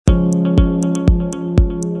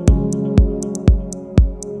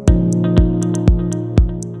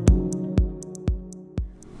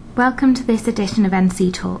Welcome to this edition of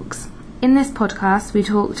NC Talks. In this podcast, we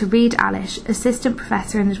talk to Reid Alish, Assistant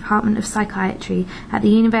Professor in the Department of Psychiatry at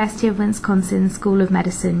the University of Wisconsin School of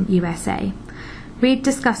Medicine, USA. Reid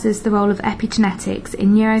discusses the role of epigenetics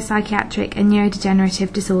in neuropsychiatric and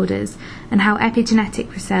neurodegenerative disorders and how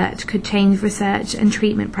epigenetic research could change research and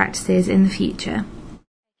treatment practices in the future.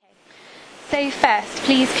 So first,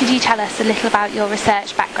 please could you tell us a little about your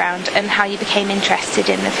research background and how you became interested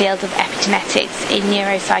in the field of epigenetics in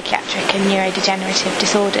neuropsychiatric and neurodegenerative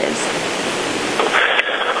disorders?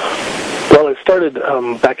 Well, it started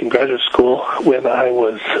back in graduate school when I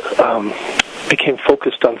became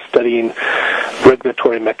focused on studying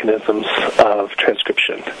regulatory mechanisms of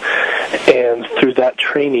transcription. And through that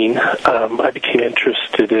training, I became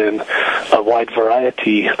interested in a wide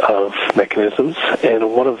variety of mechanisms,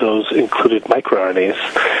 and one of those included microRNAs.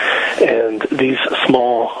 And these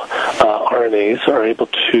small RNAs are able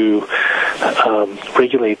to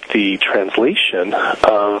regulate the translation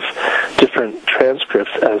of different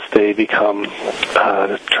transcripts as they become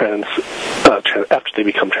after they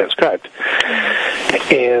become transcribed.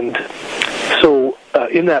 And so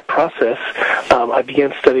in that process, I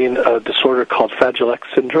began studying a disorder called Fragile X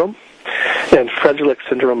syndrome. And Fragile X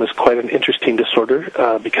syndrome is quite an interesting disorder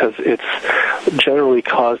because it's generally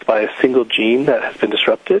caused by a single gene that has been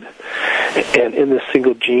disrupted. And in this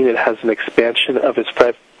single gene, it has an expansion of its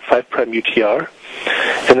 5' UTR.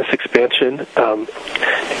 And this expansion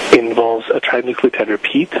involves a trinucleotide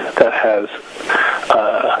repeat that has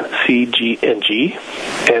C, G, and G.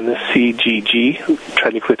 And this CGG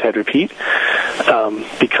trinucleotide repeat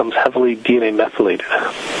becomes heavily DNA methylated.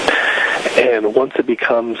 And once it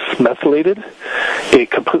becomes methylated, it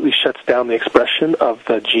completely shuts down the expression of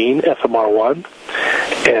the gene FMR1,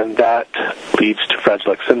 and that leads to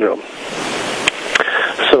Fragile X syndrome.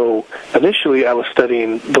 So initially I was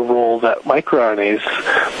studying the role that microRNAs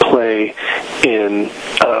play in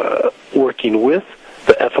working with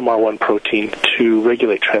the FMR1 protein to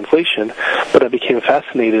regulate translation, but I became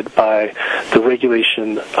fascinated by the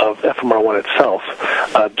regulation of FMR1 itself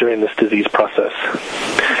during this disease process.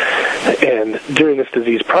 And during this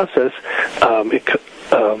disease process,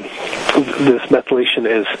 this methylation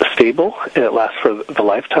is stable, and it lasts for the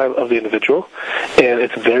lifetime of the individual, and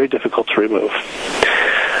it's very difficult to remove.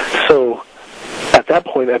 So at that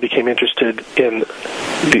point, I became interested in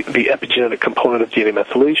the epigenetic component of DNA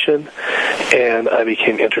methylation, and I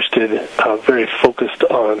became interested, very focused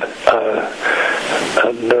on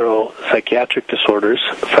neuropsychiatric disorders,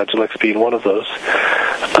 Fragile X being one of those.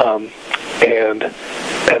 And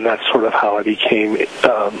that's sort of how I became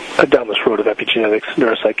down this road of epigenetics,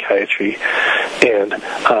 neuropsychiatry, and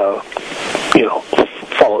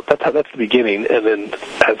follow. That's the beginning, and then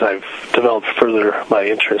as I've developed further, my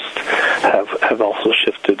interests have also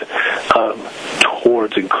shifted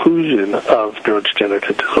towards inclusion of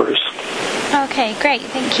neurodegenerative disorders. Okay, great,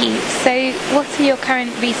 thank you. So, what are your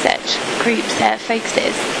current research groups'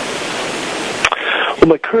 focuses? Well,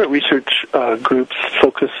 my current research groups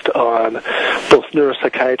focused on both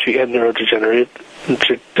neuropsychiatry and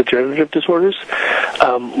neurodegenerative disorders,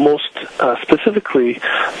 most specifically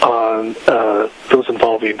on those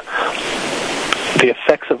involving the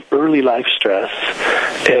effects of early life stress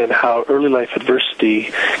and how early life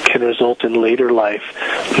adversity can result in later life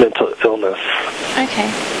mental illness.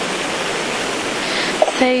 Okay.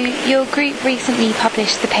 So your group recently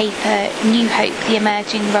published the paper New Hope, the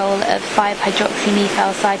Emerging Role of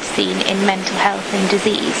 5-hydroxymethylcytosine in Mental Health and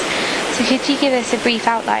Disease. So could you give us a brief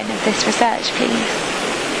outline of this research, please?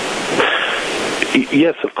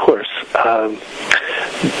 Yes, of course.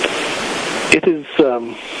 It has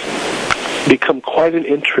become quite an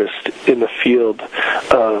interest in the field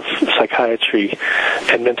of psychiatry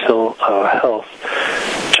and mental health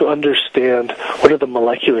to understand what are the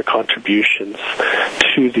molecular contributions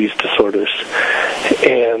to these disorders.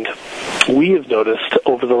 And we have noticed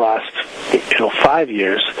over the last 5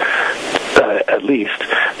 years at least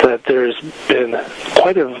that there's been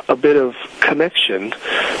quite a bit of connection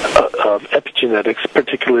of epigenetics,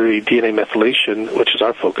 particularly DNA methylation, which is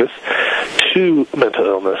our focus, to mental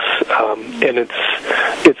illness. And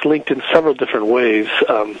it's linked in several different ways,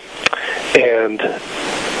 and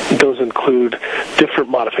those include different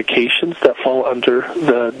modifications that fall under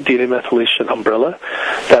the DNA methylation umbrella,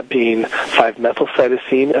 that being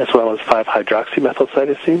 5-methylcytosine as well as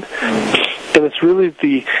 5-hydroxymethylcytosine. And it's really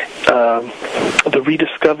the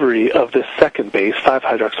rediscovery of this second base,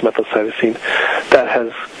 5-hydroxymethylcytosine, that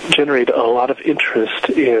has generated a lot of interest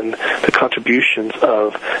in the contributions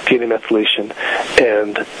of DNA methylation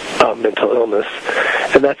and mental illness.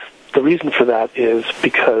 And that's the reason for that is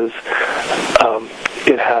because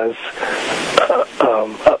it has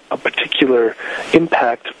a particular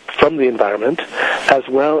impact from the environment, as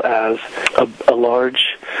well as a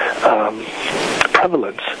large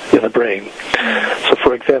prevalence in the brain. So,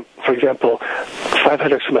 for example,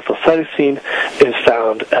 5-hydroxymethylcytosine is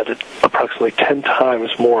found at approximately 10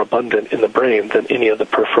 times more abundant in the brain than any of the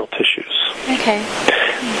peripheral tissues. Okay.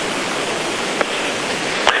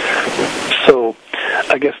 So,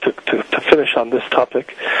 I guess to finish on this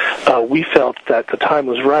topic, we felt that the time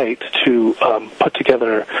was right to put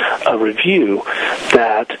together a review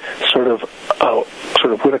that sort of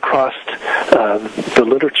went across the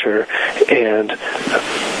literature and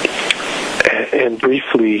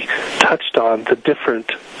briefly touched on the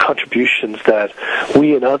different contributions that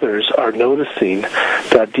we and others are noticing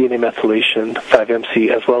that DNA methylation, 5-MC,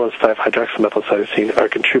 as well as 5-hydroxymethylcytosine are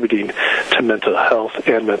contributing to mental health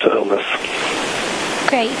and mental illness.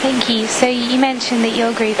 Great, thank you. So you mentioned that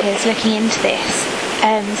your group is looking into this.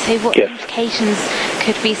 So what implications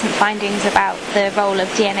could recent findings about the role of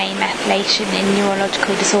DNA methylation in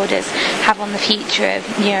neurological disorders have on the future of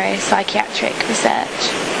neuropsychiatric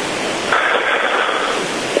research?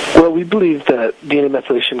 Well, we believe that DNA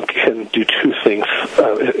methylation can do two things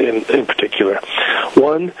in particular.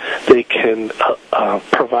 One, they can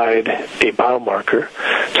provide a biomarker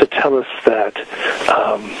to tell us that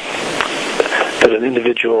an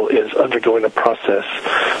individual is undergoing a process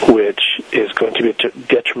which is going to be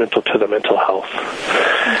detrimental to their mental health.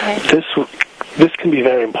 Okay. This can be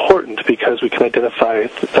very important because we can identify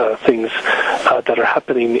things that are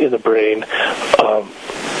happening in the brain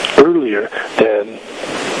earlier than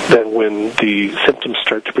when the symptoms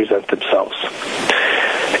start to present themselves.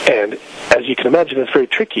 And as you can imagine, it's very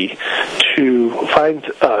tricky to find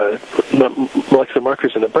molecular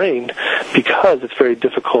markers in the brain because it's very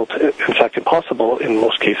difficult, in fact impossible in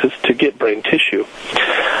most cases, to get brain tissue.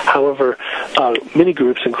 However, many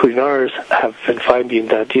groups, including ours, have been finding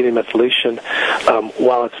that DNA methylation,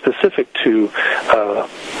 while it's specific to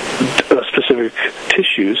specific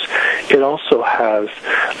tissues, it also has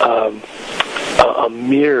a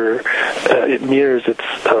mirror. It mirrors its.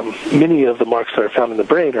 Many of the marks that are found in the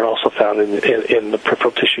brain are also found in the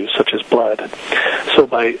peripheral tissues, such as blood. So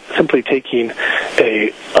by simply taking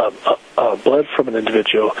a blood from an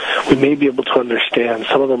individual, we may be able to understand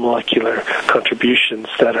some of the molecular contributions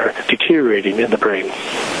that are deteriorating in the brain.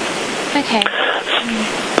 Okay.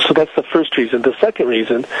 So that's the first reason. The second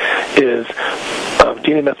reason is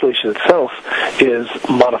DNA methylation itself is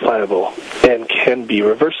modifiable and can be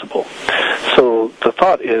reversible. So the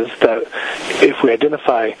thought is that if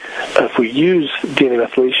we use DNA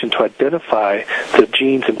methylation to identify the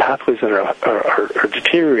genes and pathways that are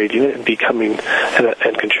deteriorating and becoming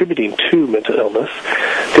and contributing to mental illness,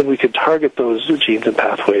 then we could target those genes and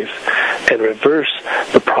pathways and reverse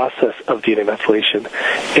the process of DNA methylation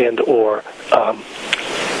and or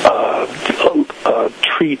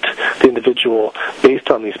treat the individual based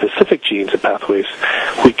on these specific genes and pathways.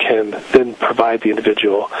 We can then provide the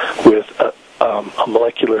individual with a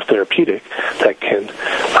molecular therapeutic that can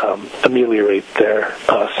ameliorate their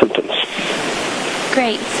symptoms.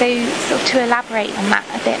 Great. So sort of to elaborate on that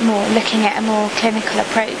a bit more, looking at a more clinical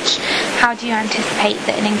approach, how do you anticipate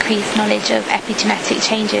that an increased knowledge of epigenetic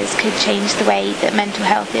changes could change the way that mental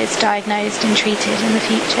health is diagnosed and treated in the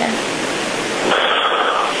future?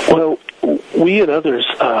 Well, we and others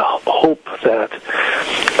hope that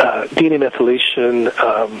DNA methylation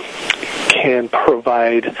can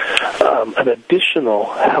provide an additional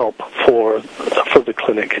help for the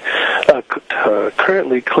clinic.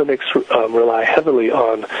 Currently, clinics rely heavily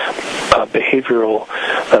on behavioral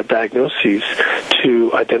diagnoses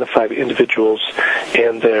to identify the individuals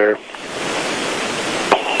and their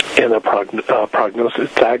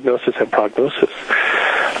diagnosis and prognosis.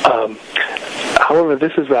 However,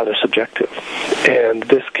 this is rather subjective, and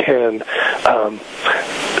this can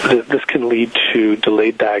lead to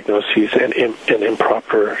delayed diagnoses and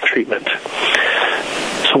improper treatment.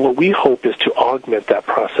 So what we hope is to augment that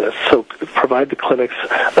process, so provide the clinics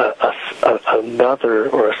another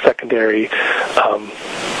or a secondary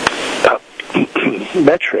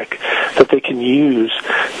metric that they can use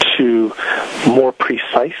to more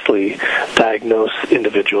precisely diagnose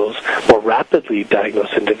individuals, more rapidly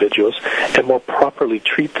diagnose individuals, and more properly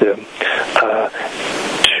treat them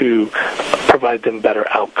to provide them better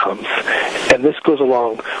outcomes. And this goes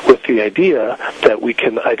along with the idea that we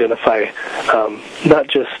can identify not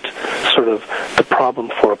just sort of the problem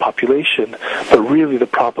for a population, but really the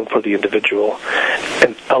problem for the individual,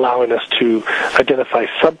 and allowing us to identify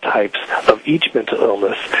subtypes of each mental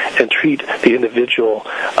illness and treat the individual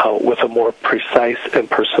with a more precise and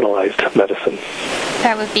personalized medicine.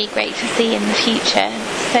 That would be great to see in the future.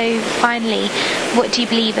 So finally, what do you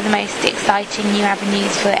believe are the most exciting new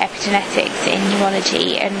avenues for epigenetics in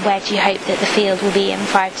neurology, and where do you hope that the field will be in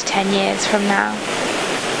 5 to 10 years from now?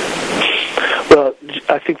 Well,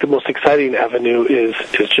 I think the most exciting avenue is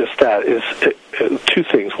just that, is two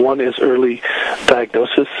things. One is early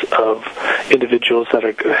diagnosis of individuals that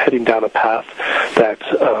are heading down a path that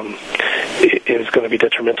is going to be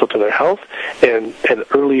detrimental to their health, and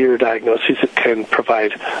earlier diagnoses that can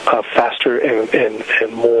provide faster and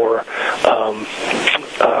more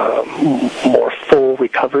more full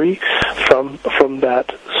recovery from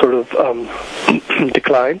that sort of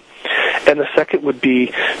decline. And the second would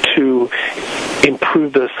be to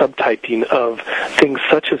improve the subtyping of things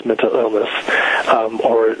such as mental illness,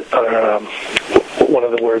 or one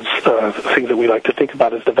of the words, things that we like to think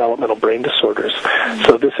about is developmental brain disorders.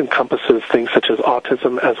 So this encompasses things such as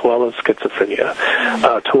autism as well as schizophrenia.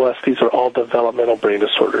 To us, these are all developmental brain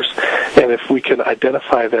disorders. And if we can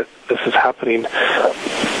identify that this is happening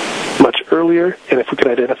much earlier, and if we can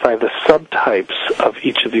identify the subtypes of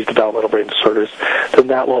each of these developmental brain disorders, then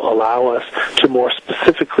that will allow us to more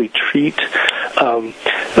specifically treat, to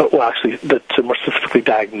more specifically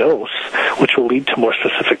diagnose, which will lead to more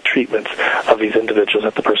specific treatments of these individuals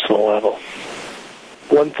at the personal level.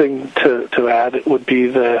 One thing to add would be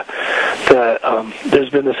there's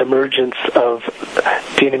been this emergence of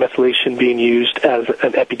DNA methylation being used as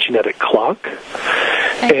an epigenetic clock,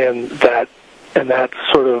 and that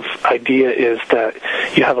sort of idea is that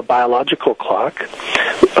you have a biological clock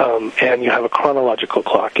and you have a chronological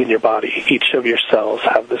clock in your body. Each of your cells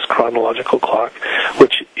have this chronological clock,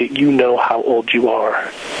 which you know how old you are.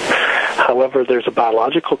 However, there's a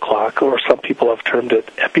biological clock, or some people have termed it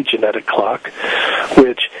epigenetic clock,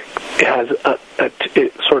 which has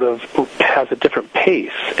it sort of has a different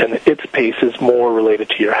pace, and its pace is more related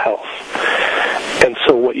to your health. And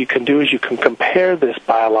so what you can do is you can compare this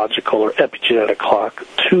biological or epigenetic clock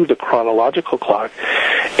to the chronological clock,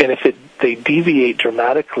 and if they deviate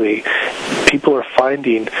dramatically, people are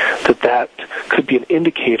finding that could be an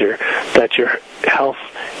indicator that your health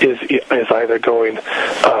is either going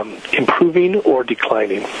improving or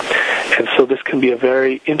declining. And so this can be a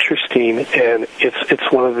very interesting, and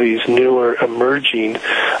it's one of these newer emerging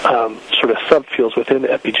sort of subfields within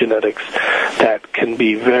epigenetics that can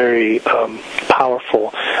be very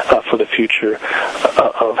powerful for the future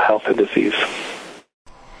of health and disease.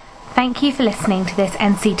 Thank you for listening to this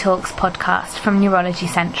NC Talks podcast from Neurology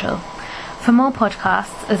Central. For more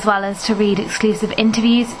podcasts, as well as to read exclusive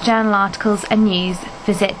interviews, journal articles and news,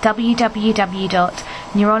 visit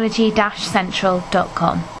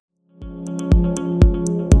www.neurology-central.com.